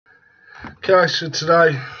Okay, so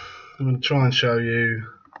today I'm going to try and show you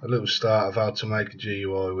a little start of how to make a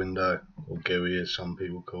GUI window, or GUI as some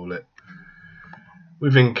people call it,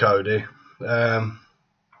 within Kodi. I've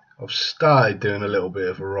started doing a little bit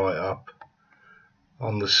of a write-up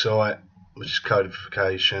on the site, which is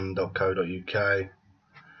codification.co.uk.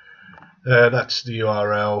 That's the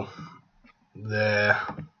URL there.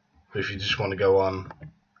 If you just want to go on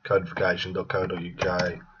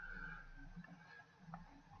codification.co.uk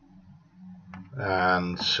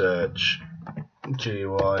and search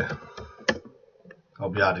GUI, I'll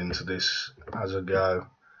be adding to this as I go,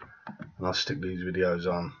 and I'll stick these videos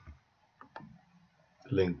on,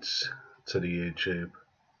 links to the YouTube.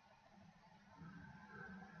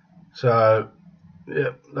 So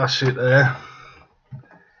yeah, that's it there.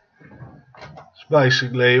 So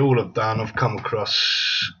basically all I've done, I've come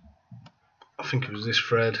across, I think it was this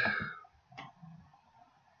thread,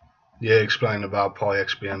 explaining about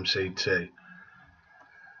PYBMXT,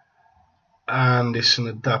 and it's an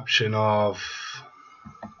adaptation of,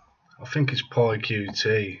 I think it's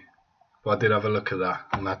PyQt, but I did have a look at that,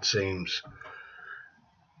 and that seems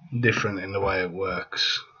different in the way it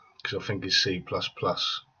works, because I think it's C++. But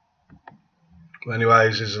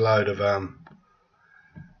anyways, there's a load of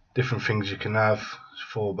different things you can have.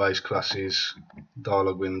 4 base classes: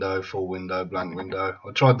 dialog window, full window, blank window.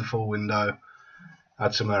 I tried the full window,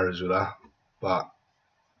 had some errors with that, but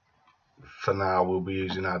for now we'll be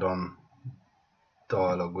using add-on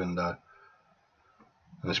dialog window,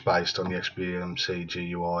 and it's based on the XBMC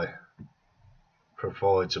GUI.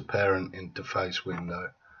 Provides a parent interface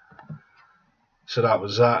window. So that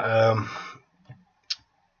was that.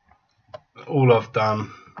 All I've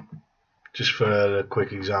done, just for a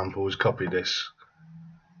quick example, is copy this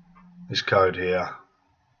code here,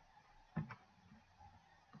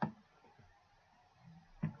 I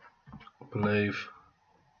believe.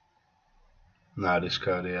 No, this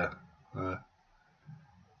code here.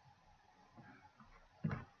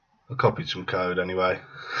 I copied some code anyway,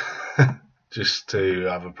 just to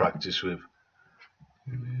have a practice with.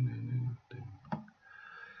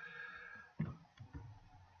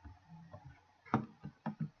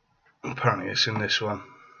 Apparently it's in this one.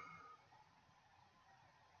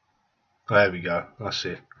 There we go, that's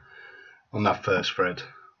it. On that first thread,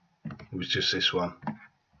 it was just this one.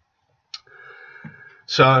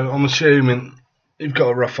 So I'm assuming you've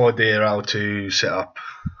got a rough idea how to set up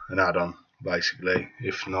an add-on, basically.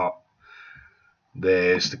 If not,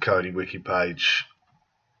 there's the Kodi wiki page,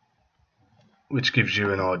 which gives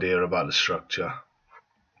you an idea about the structure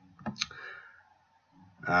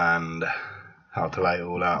and how to lay it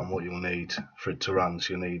all out and what you'll need for it to run.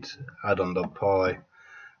 So you'll need addon.py,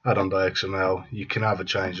 addon.xml. You can have a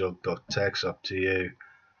changelog.txt, up to you.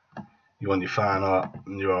 You want your fan art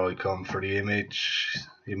and your icon for the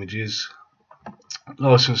images.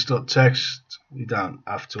 License.txt you don't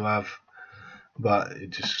have to have, but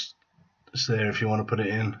it's there if you want to put it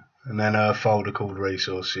in. And then a folder called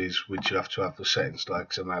resources, which you have to have the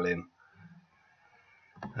settings.xml in,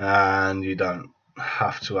 and you don't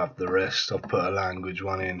have to have the rest. I've put a language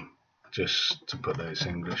one in just to put that it's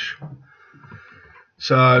English.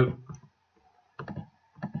 So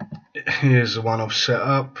here's the one I've set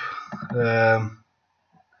up. Got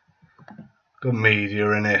media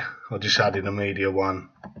in it. I just added a media one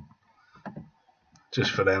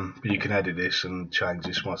just for them, but you can edit this and change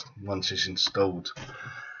this once it's installed.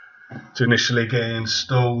 To initially get it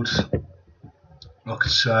installed, like I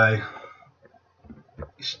say,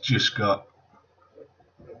 it's just got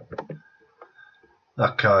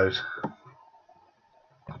that code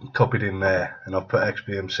copied in there, and I've put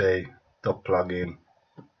xbmc.plugin,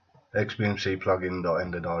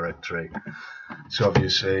 xbmc-plugin.ender directory. So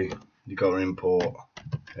obviously you got to import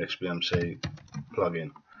xbmc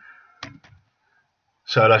plugin.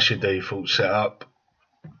 So that's your default setup.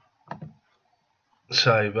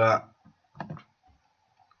 Save that,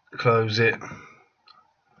 close it.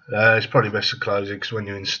 It's probably best to close it, because when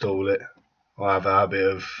you install it, I have a habit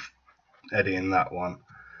of editing that one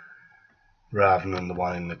rather than the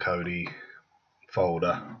one in the Kodi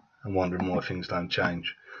folder and wondering why things don't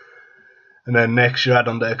change. And then next, you add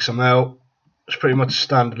on the XML. It's pretty much a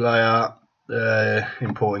standard layout.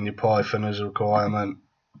 Importing your Python as a requirement,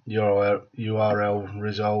 URL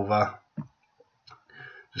resolver,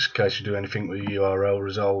 just in case you do anything with URL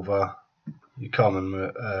resolver, your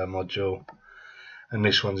common module, and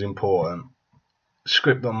this one's important.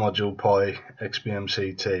 Script.module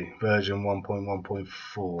PyXBMCT version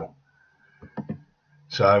 1.1.4.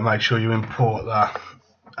 So make sure you import that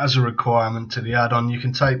as a requirement to the add-on. You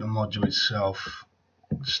can take the module itself,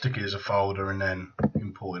 stick it as a folder, and then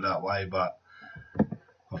import it that way, but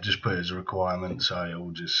I've just put it as a requirement, so it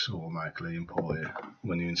will just automatically import it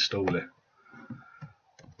when you install it.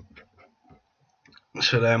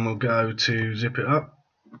 So then we'll go to zip it up.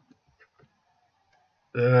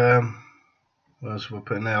 As we're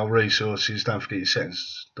putting our resources, don't forget your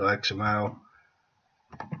settings.xml.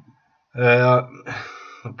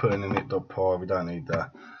 I'm putting in it.py, we don't need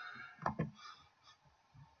that.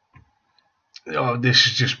 Oh, this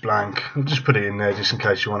is just blank. I'll just put it in there just in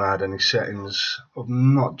case you want to add any settings. I've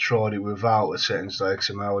not tried it without a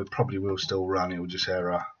settings.xml. It probably will still run, it will just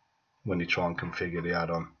error when you try and configure the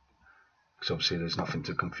add-on, because obviously there's nothing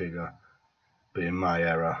to configure, but it may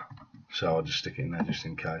error, so I'll just stick it in there just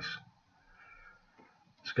in case.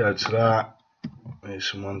 Let's go to that.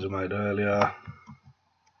 Here's some ones I made earlier.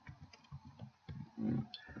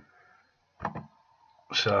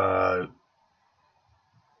 So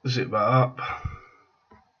zip that up.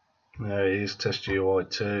 There it is, test GUI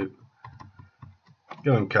 2.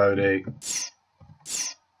 Go in Kodi.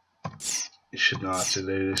 You should know how to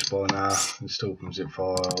do this by now. Install from zip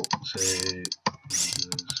file. See.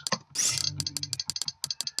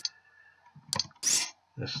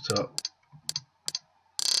 Desktop.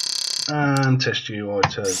 And test GUI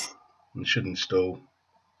 2. It should install.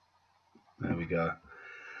 There we go.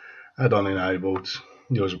 Add-on enabled.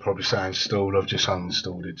 Yours will probably say installed. I've just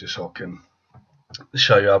uninstalled it just so I can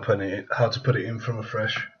show you how to put it in from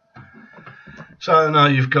afresh. So now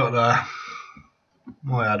you've got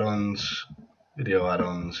my add-ons, video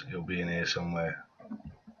add-ons. It'll be in here somewhere.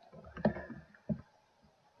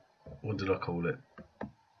 What did I call it?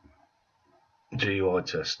 GUI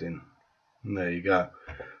testing. And there you go.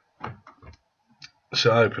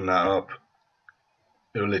 So open that up.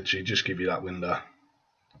 It'll literally just give you that window.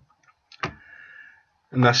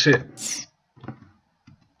 And that's it.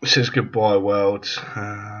 It says goodbye world. Keep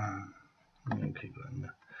that in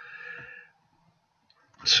there.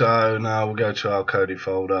 So now we'll go to our Kodi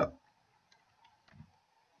folder.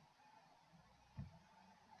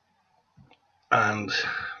 And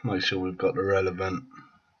make sure we've got the relevant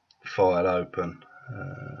file open.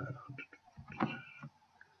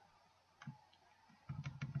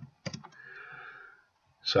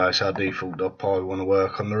 So it's our default.py we want to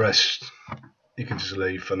work on. The rest you can just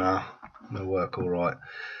leave for now. They'll work alright.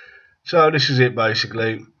 So this is it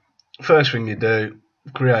basically. First thing you do,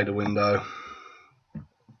 create a window,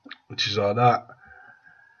 which is like that.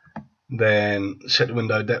 Then set the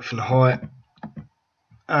window depth and height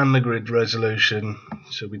and the grid resolution.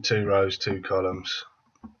 So it'll be 2 rows, 2 columns.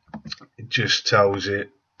 It just tells it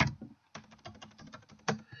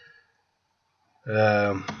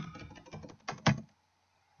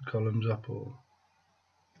columns up, or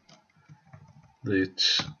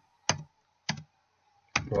it's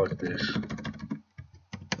like this.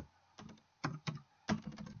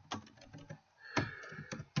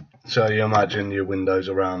 So you imagine your windows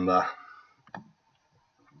around that,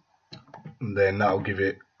 and then that'll give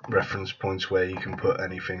it reference points where you can put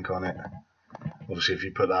anything on it. Obviously if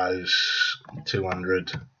you put that as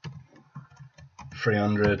 200,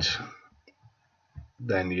 300,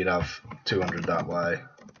 then you'd have 200 that way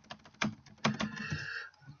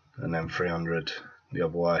and then 300 the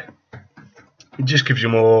other way. It just gives you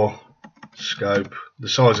more scope. The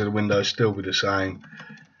size of the window still be the same.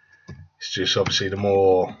 It's just obviously the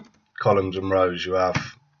more columns and rows you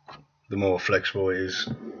have, the more flexible it is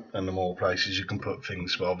and the more places you can put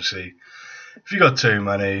things. But obviously if you've got too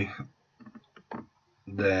many,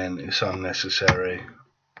 then it's unnecessary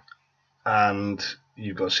and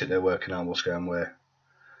you've got to sit there working out what's going where.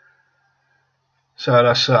 So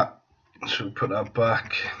that's that. So we'll put that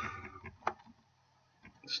back.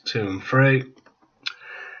 It's 2 and 3.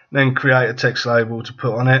 Then create a text label to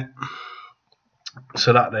put on it.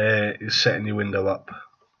 So that there is setting your window up.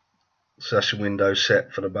 So that's your window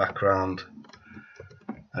set for the background.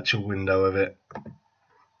 That's your window of it.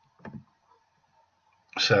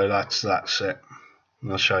 So that's that set.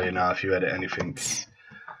 And I'll show you now if you edit anything.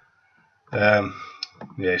 Yeah,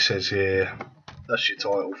 it says here, that's your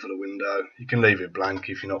title for the window. You can leave it blank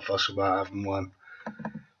if you're not fussed about having one.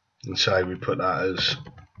 And say we put that as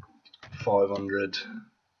 500.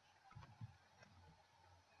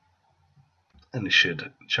 And it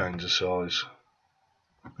should change the size.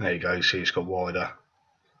 There you go, you see it's got wider.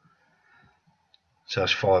 So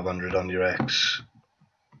that's 500 on your X,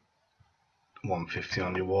 150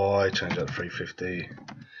 on your Y, change that to 350.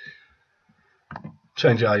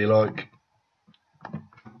 Change it how you like.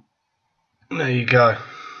 And there you go.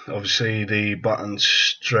 Obviously the button's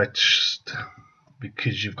stretched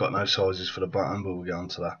because you've got no sizes for the button, but we'll get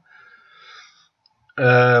onto that.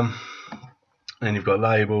 Then you've got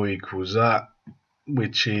label equals that.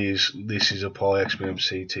 which is, this is a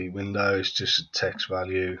PYBMXT window. It's just a text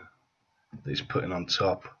value that it's putting on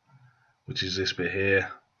top, which is this bit here,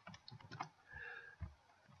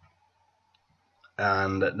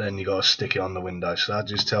 and then you got to stick it on the window. So that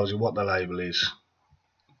just tells you what the label is,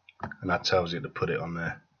 and that tells you to put it on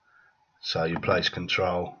there. So your place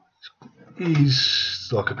control is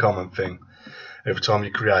like a common thing. Every time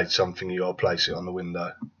you create something, you got to place it on the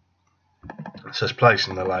window. So it's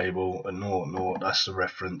placing the label, and 0, 0, that's the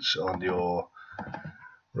reference on your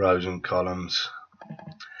rows and columns.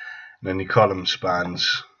 And then your column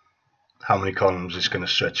spans, how many columns it's going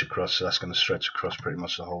to stretch across. So that's going to stretch across pretty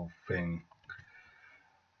much the whole thing.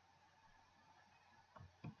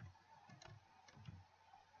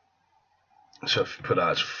 So if you put that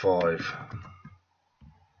as 5,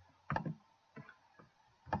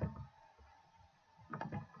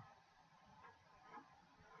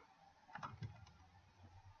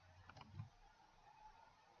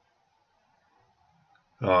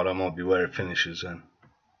 oh, that might be where it finishes then.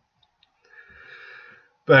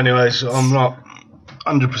 But anyway, so I'm not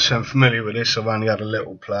 100% familiar with this. I've only had a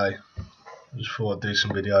little play. I just thought I'd do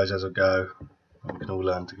some videos as I go, and we can all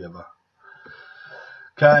learn together.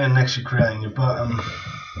 Okay, and next you're creating your button.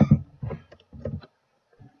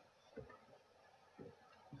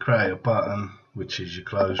 Create a button, which is your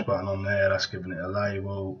close button on there. That's giving it a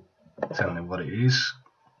label, telling it what it is.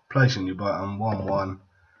 Placing your button 1, 1,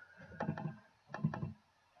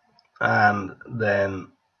 and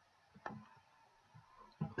then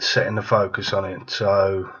setting the focus on it.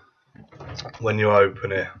 So when you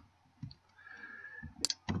open it,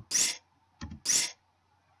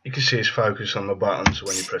 you can see it's focused on the button. So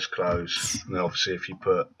when you press close, and obviously if you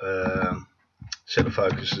put set the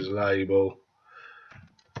focus as a label,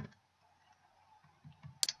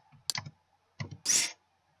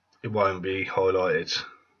 it won't be highlighted.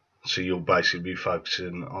 So you'll basically be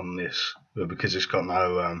focusing on this, but because it's got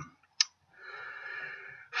no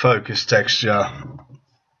focus texture,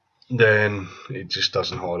 then it just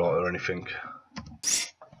doesn't highlight or anything.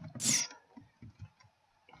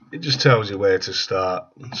 It just tells you where to start,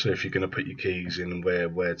 so if you're going to put your keys in, and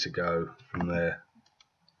where to go from there.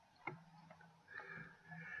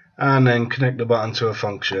 And then connect the button to a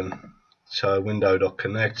function. So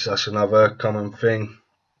window.connect, that's another common thing.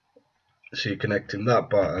 So you're connecting that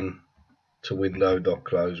button to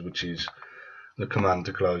window.close, which is the command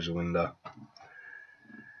to close a window.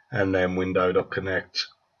 And then window.connect,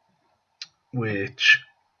 which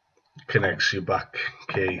connects your back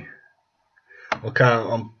key.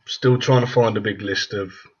 I'm still trying to find a big list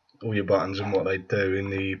of all your buttons and what they do in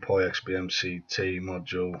the PYBMXT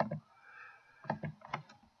module.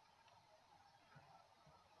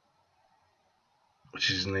 Which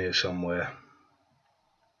is near somewhere.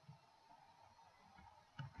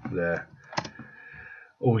 There.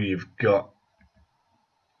 All you've got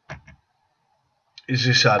is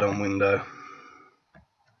this add-on window.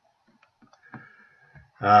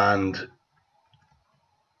 And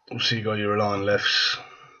also you got your align lefts,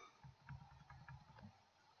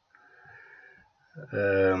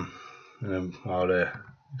 and then there.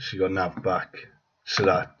 So you got nav back. So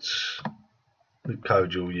that's the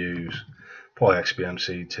code you'll use.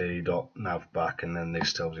 PYBMXT.nav back, and then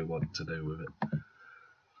this tells you what to do with it.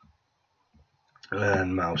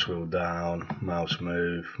 And mouse wheel down, mouse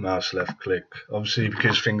move, mouse left click. Obviously,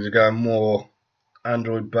 because things are going more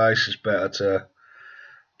Android based, it's better to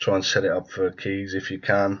try and set it up for keys if you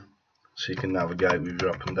can, so you can navigate with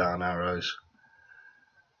your up and down arrows.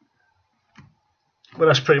 But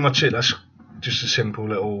that's pretty much it. That's just a simple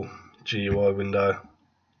little GUI window.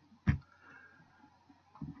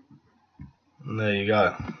 And there you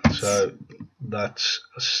go. So that's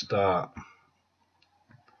a start.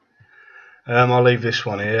 I'll leave this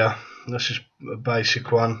one here. That's just a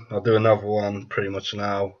basic one. I'll do another one pretty much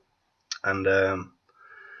now, and I'll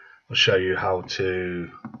show you how to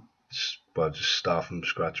just start from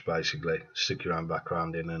scratch, basically. Stick your own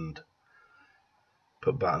background in and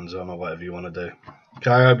put buttons on or whatever you want to do.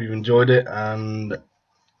 Okay, I hope you've enjoyed it, and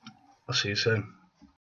I'll see you soon.